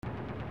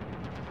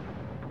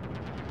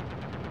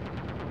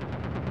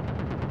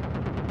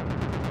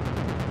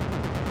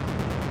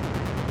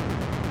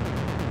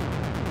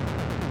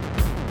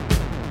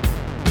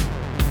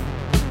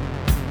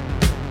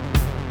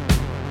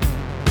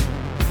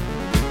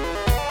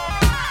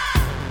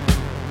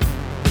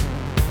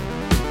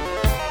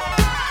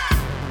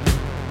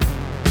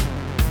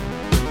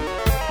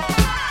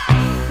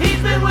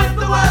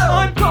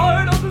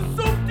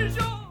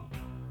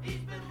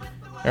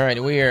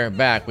right, we are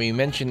back. We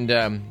mentioned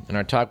in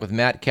our talk with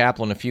Matt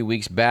Kaplan a few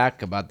weeks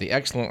back about the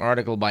excellent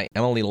article by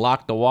Emily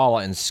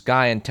Lakdawalla in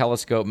Sky and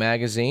Telescope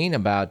magazine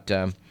about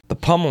the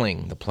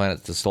pummeling the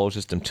planets the solar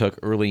system took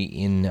early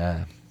in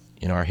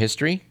our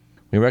history.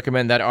 We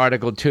recommend that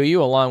article to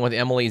you, along with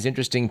Emily's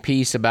interesting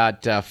piece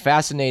about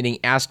fascinating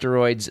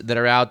asteroids that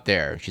are out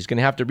there. She's going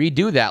to have to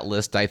redo that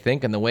list, I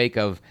think, in the wake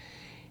of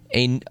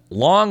a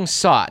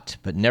long-sought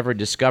but never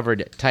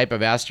discovered type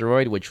of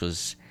asteroid, which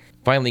was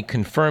finally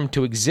confirmed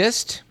to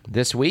exist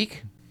this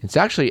week. It's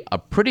actually a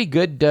pretty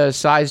good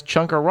sized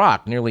chunk of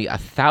rock, nearly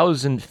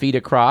 1,000 feet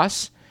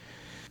across,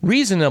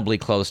 reasonably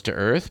close to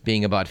Earth,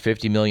 being about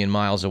 50 million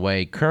miles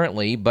away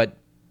currently. But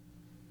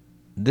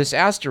this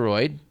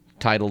asteroid,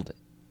 titled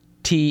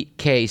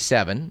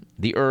TK7,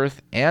 the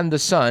Earth and the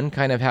Sun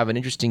kind of have an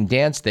interesting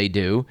dance they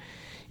do,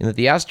 in that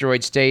the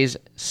asteroid stays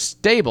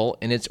stable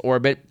in its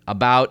orbit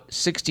about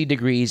 60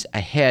 degrees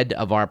ahead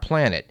of our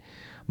planet.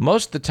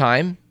 Most of the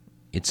time,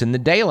 it's in the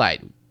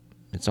daylight.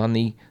 It's on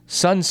the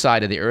sun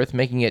side of the Earth,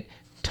 making it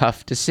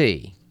tough to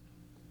see.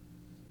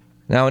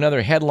 Now,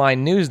 another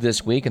headline news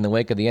this week in the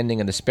wake of the ending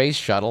of the space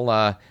shuttle,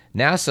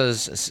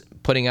 NASA's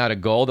putting out a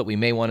goal that we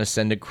may want to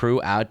send a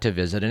crew out to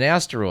visit an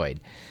asteroid.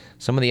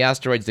 Some of the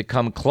asteroids that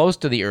come close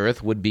to the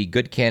Earth would be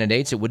good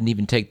candidates. It wouldn't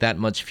even take that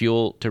much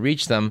fuel to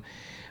reach them.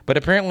 But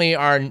apparently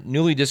our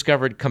newly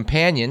discovered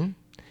companion,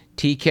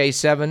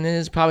 TK7,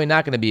 is probably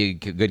not going to be a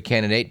good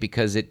candidate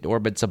because it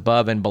orbits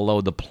above and below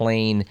the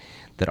plane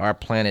that our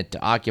planet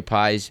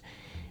occupies,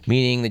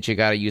 meaning that you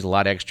got to use a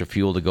lot of extra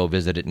fuel to go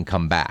visit it and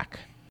come back.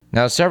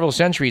 Now, several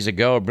centuries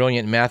ago, a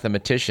brilliant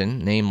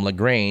mathematician named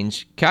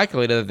Lagrange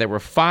calculated that there were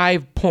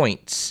 5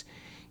 points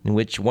in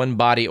which one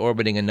body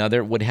orbiting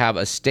another would have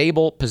a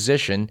stable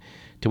position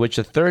to which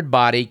a third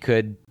body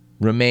could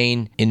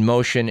remain in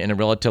motion in a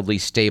relatively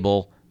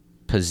stable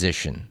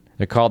position.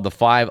 They're called the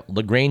 5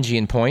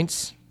 Lagrangian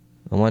points.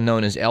 The one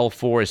known as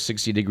L4 is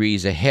 60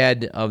 degrees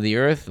ahead of the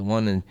Earth. The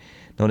one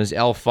known as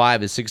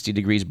L5 is 60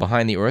 degrees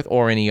behind the Earth,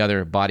 or any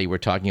other body we're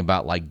talking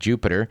about like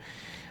Jupiter.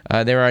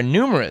 There are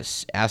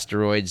numerous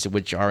asteroids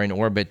which are in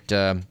orbit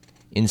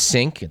in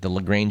sync at the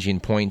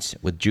Lagrangian points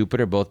with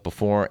Jupiter, both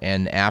before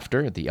and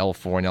after, at the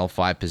L4 and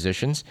L5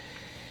 positions.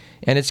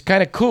 And it's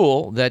kind of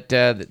cool that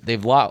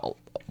they've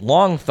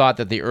long thought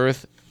that the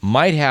Earth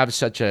might have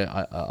such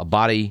a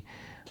body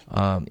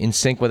in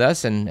sync with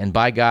us, and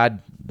by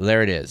God,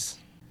 there it is.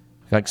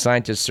 In fact,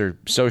 scientists are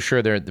so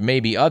sure there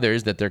may be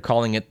others that they're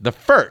calling it the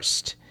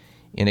first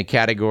in a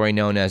category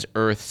known as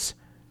Earth's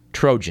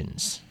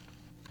Trojans.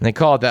 And they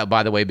call it that,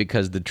 by the way,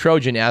 because the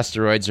Trojan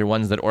asteroids are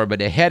ones that orbit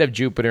ahead of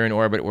Jupiter in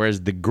orbit, whereas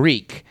the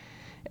Greek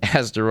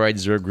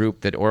asteroids are a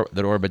group that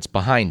orbits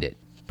behind it.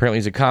 Apparently,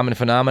 it's a common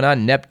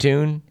phenomenon.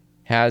 Neptune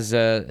has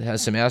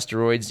some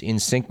asteroids in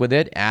sync with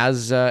it,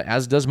 as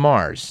does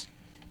Mars.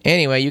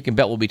 Anyway, you can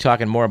bet we'll be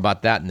talking more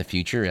about that in the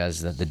future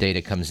as the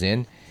data comes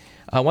in.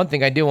 One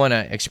thing I do want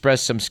to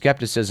express some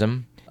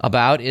skepticism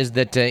about is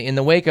that in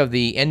the wake of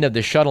the end of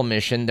the shuttle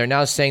mission, they're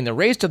now saying the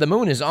race to the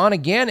moon is on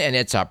again, and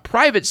it's a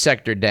private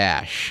sector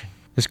dash.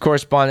 This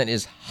correspondent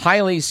is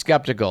highly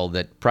skeptical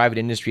that private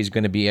industry is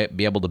going to be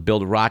able to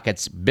build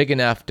rockets big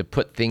enough to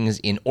put things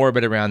in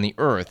orbit around the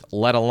Earth,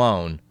 let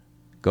alone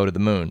go to the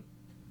moon.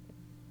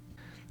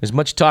 There's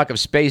much talk of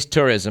space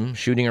tourism,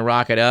 shooting a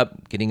rocket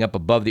up, getting up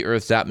above the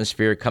Earth's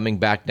atmosphere, coming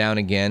back down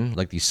again,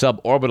 like the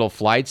suborbital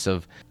flights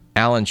of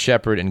Alan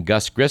Shepard and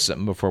Gus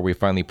Grissom before we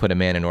finally put a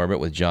man in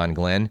orbit with John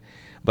Glenn.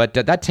 But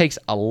that takes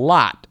a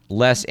lot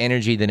less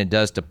energy than it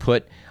does to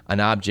put an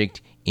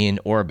object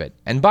in orbit.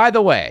 And by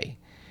the way,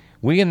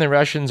 we and the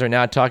Russians are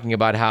now talking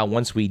about how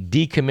once we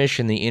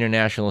decommission the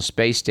International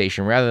Space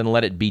Station, rather than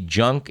let it be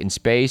junk in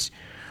space,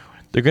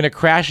 they're going to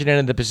crash it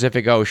into the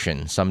Pacific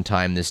Ocean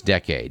sometime this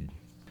decade.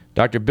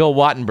 Dr. Bill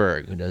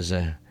Wattenberg, who does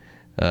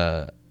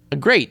a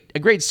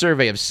great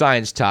survey of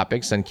science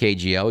topics on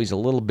KGO. He's a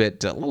little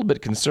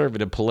bit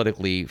conservative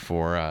politically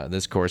for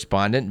this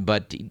correspondent,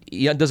 but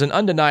he does an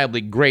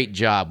undeniably great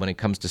job when it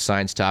comes to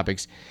science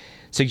topics.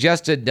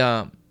 Suggested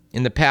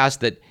in the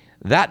past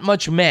that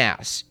much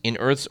mass in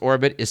Earth's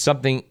orbit is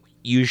something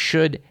you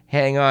should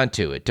hang on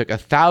to. It took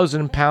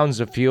 1,000 pounds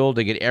of fuel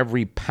to get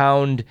every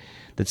pound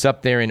that's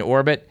up there in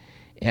orbit.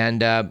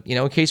 And,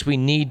 in case we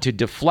need to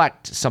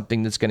deflect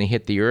something that's going to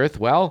hit the Earth,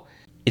 well,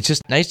 it's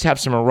just nice to have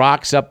some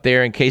rocks up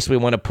there in case we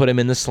want to put them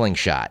in the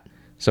slingshot.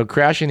 So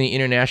crashing the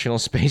International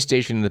Space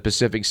Station in the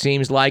Pacific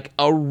seems like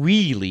a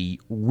really,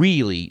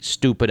 really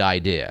stupid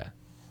idea.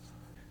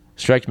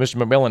 Strikes Mr.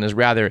 McMillan as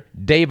rather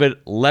David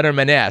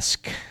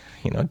Letterman-esque,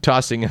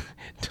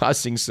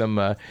 tossing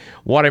some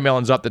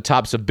watermelons off the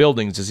tops of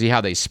buildings to see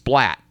how they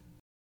splat.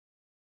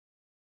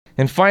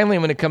 And finally,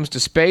 when it comes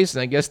to space,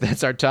 and I guess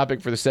that's our topic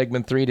for the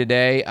segment 3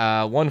 today,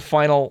 one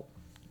final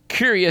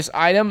curious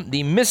item: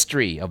 the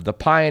mystery of the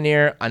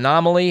Pioneer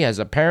anomaly has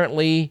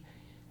apparently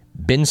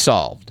been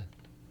solved.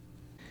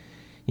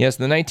 Yes,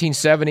 in the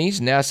 1970s,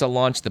 NASA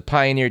launched the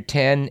Pioneer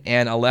 10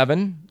 and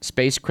 11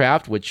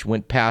 spacecraft, which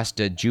went past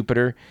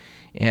Jupiter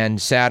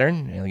and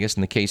Saturn, I guess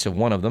in the case of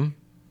one of them.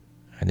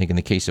 I think in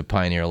the case of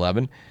Pioneer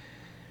 11.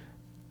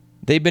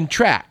 They've been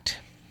tracked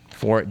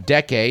for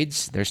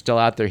decades. They're still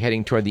out there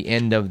heading toward the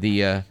end of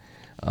the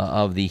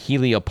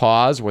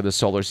heliopause, where the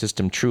solar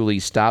system truly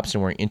stops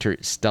and where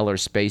interstellar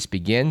space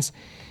begins.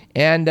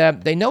 And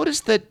they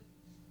noticed that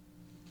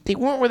they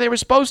weren't where they were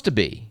supposed to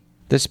be.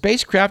 The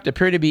spacecraft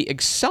appear to be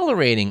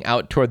accelerating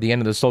out toward the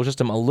end of the solar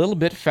system a little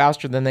bit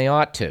faster than they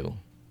ought to.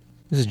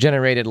 This has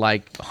generated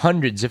like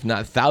hundreds, if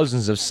not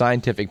thousands, of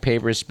scientific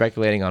papers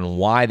speculating on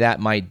why that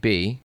might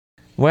be.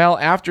 Well,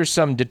 after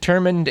some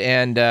determined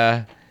and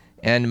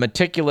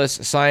meticulous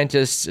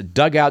scientists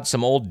dug out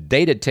some old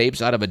data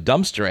tapes out of a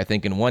dumpster, I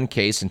think in one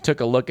case, and took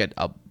a look at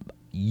a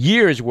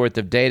year's worth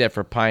of data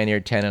for Pioneer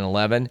 10 and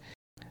 11,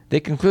 they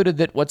concluded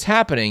that what's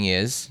happening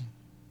is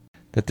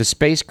that the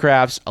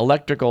spacecraft's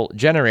electrical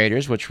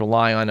generators, which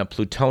rely on a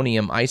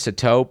plutonium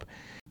isotope,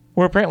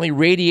 were apparently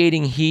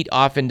radiating heat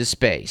off into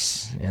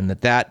space, and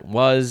that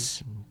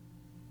was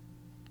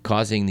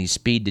causing the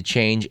speed to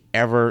change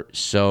ever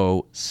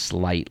so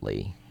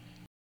slightly.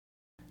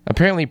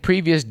 Apparently,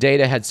 previous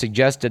data had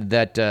suggested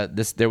that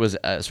there was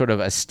a sort of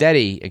a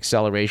steady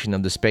acceleration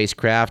of the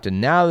spacecraft,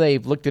 and now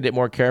they've looked at it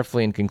more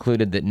carefully and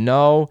concluded that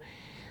no,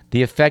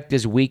 the effect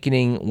is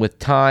weakening with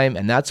time,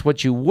 and that's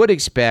what you would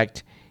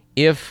expect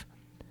if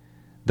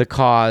the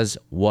cause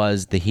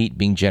was the heat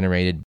being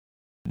generated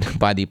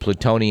by the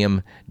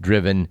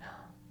plutonium-driven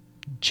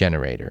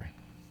generator.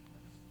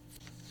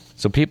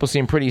 So people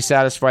seem pretty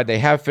satisfied. They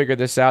have figured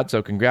this out,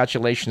 so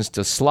congratulations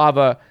to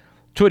Slava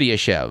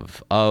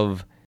Turyashev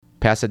of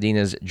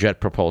Pasadena's Jet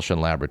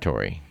Propulsion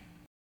Laboratory.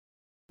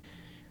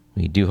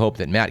 We do hope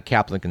that Matt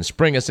Kaplan can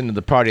spring us into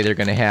the party they're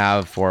going to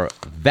have for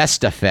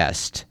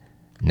VestaFest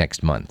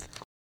next month.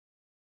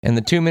 In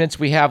the 2 minutes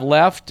we have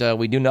left,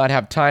 we do not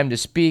have time to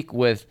speak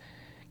with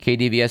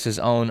KDVS's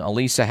own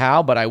Elisa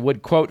Howe, but I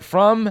would quote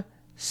from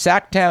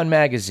Sacktown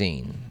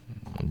Magazine,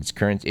 its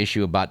current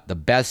issue about the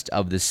best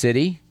of the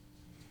city,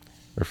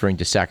 referring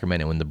to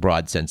Sacramento in the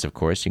broad sense, of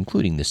course,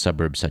 including the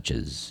suburbs such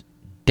as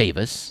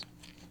Davis.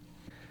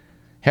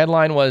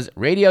 Headline was,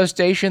 Radio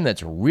Station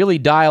That's Really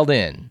Dialed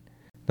In.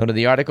 Note of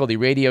the article, the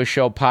radio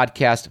show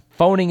podcast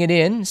Phoning It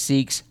In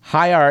seeks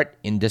high art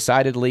in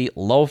decidedly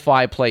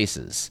lo-fi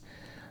places.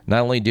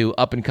 Not only do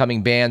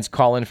up-and-coming bands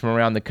call in from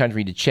around the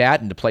country to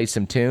chat and to play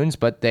some tunes,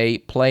 but they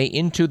play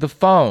into the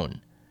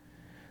phone.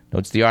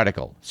 Notes the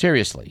article.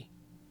 Seriously.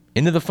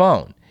 Into the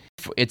phone.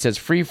 It's as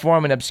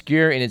free-form and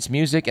obscure in its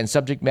music and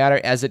subject matter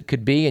as it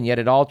could be, and yet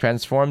it all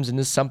transforms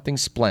into something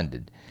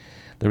splendid.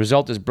 The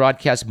result is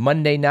broadcast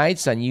Monday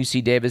nights on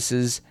UC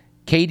Davis's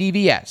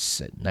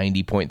KDVS at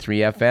 90.3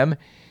 FM.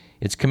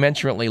 It's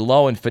commensurately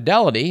low in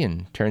fidelity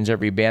and turns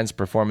every band's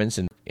performance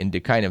into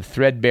kind of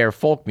threadbare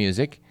folk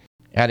music.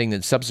 Adding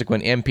that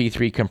subsequent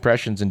MP3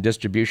 compressions and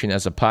distribution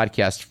as a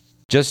podcast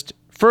just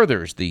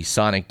furthers the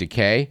sonic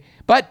decay.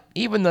 But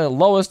even the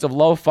lowest of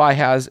lo-fi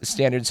has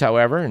standards,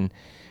 however, and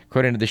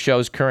according to the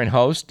show's current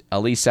host,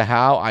 Elisa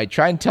Howe, I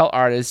try and tell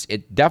artists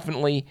it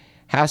definitely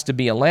has to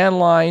be a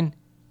landline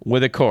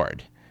with a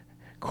cord.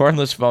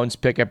 Cordless phones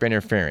pick up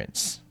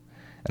interference.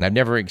 And I've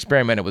never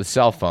experimented with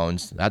cell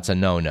phones. That's a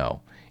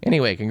no-no.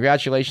 Anyway,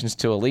 congratulations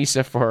to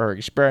Elisa for her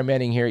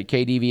experimenting here at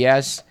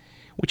KDVS,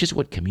 which is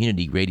what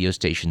community radio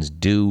stations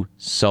do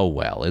so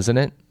well, isn't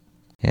it?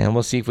 And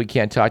we'll see if we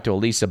can't talk to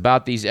Elisa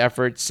about these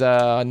efforts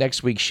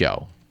next week's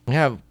show. We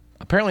have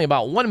apparently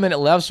about 1 minute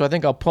left, so I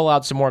think I'll pull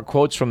out some more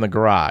quotes from the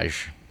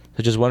garage,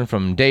 such as one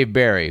from Dave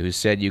Barry, who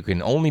said, "You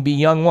can only be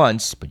young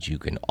once, but you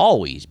can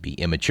always be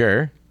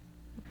immature."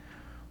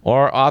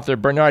 Or author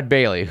Bernard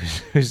Bailey,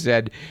 who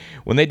said,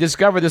 "When they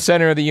discover the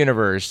center of the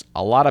universe,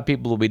 a lot of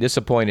people will be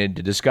disappointed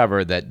to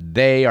discover that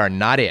they are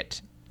not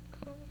it."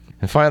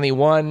 And finally,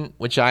 one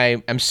which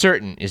I am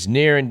certain is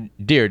near and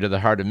dear to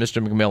the heart of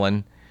Mr.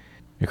 McMillan.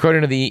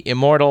 According to the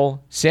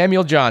immortal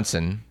Samuel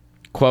Johnson,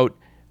 quote,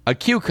 "A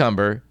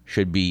cucumber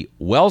should be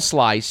well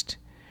sliced,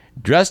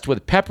 dressed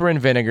with pepper and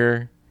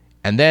vinegar,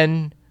 and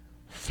then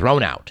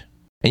thrown out."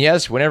 And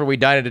yes, whenever we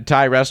dine at a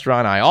Thai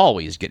restaurant, I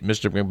always get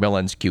Mr.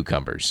 McMillan's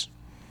cucumbers.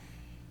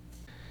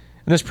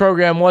 And this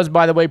program was,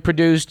 by the way,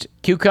 produced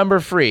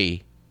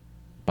cucumber-free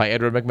by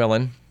Edward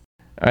McMillan.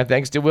 Our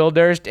thanks to Will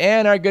Durst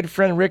and our good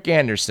friend Rick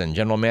Anderson,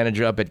 general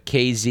manager up at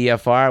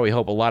KZFR. We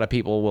hope a lot of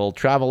people will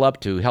travel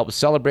up to help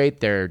celebrate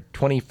their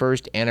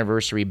 21st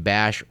anniversary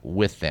bash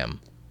with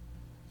them.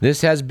 This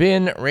has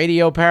been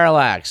Radio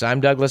Parallax. I'm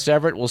Douglas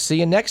Everett. We'll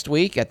see you next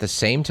week at the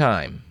same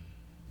time,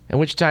 at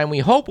which time we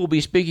hope we'll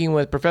be speaking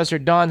with Professor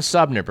Don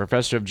Subner,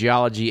 professor of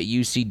geology at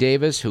UC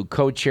Davis, who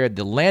co-chaired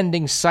the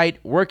Landing Site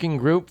Working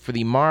Group for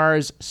the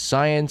Mars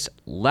Science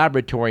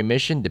Laboratory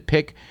mission to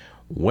pick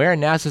where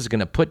NASA's going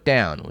to put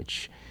down,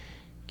 which,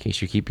 in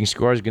case you're keeping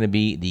score, is going to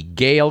be the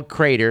Gale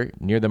Crater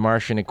near the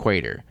Martian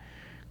equator.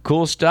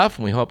 Cool stuff,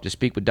 and we hope to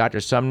speak with Dr.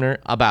 Sumner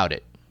about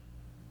it.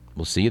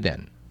 We'll see you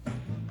then.